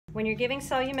When you're giving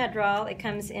Solumedrol, it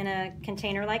comes in a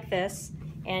container like this,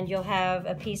 and you'll have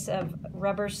a piece of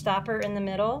rubber stopper in the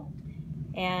middle,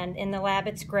 and in the lab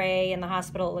it's gray, in the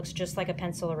hospital it looks just like a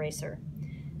pencil eraser.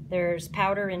 There's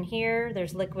powder in here,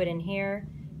 there's liquid in here.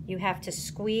 You have to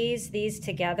squeeze these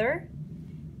together,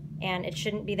 and it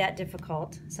shouldn't be that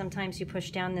difficult. Sometimes you push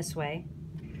down this way,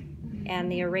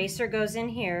 and the eraser goes in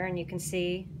here, and you can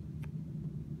see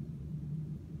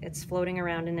it's floating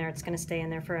around in there. It's going to stay in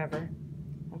there forever.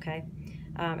 Okay,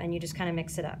 and you just kind of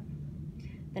mix it up.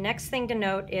 The next thing to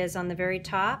note is on the very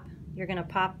top, you're going to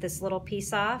pop this little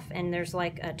piece off, and there's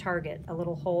like a target, a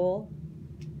little hole.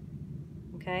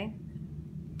 Okay,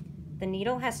 the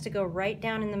needle has to go right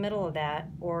down in the middle of that,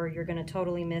 or you're going to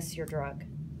totally miss your drug.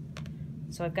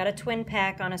 So I've got a twin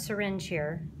pack on a syringe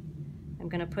here. I'm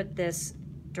going to put this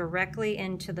directly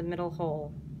into the middle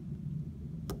hole.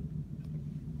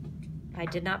 I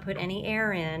did not put any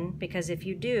air in, because if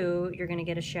you do, you're going to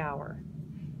get a shower.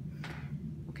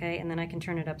 Okay, and then I can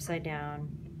turn it upside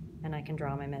down and I can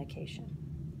draw my medication.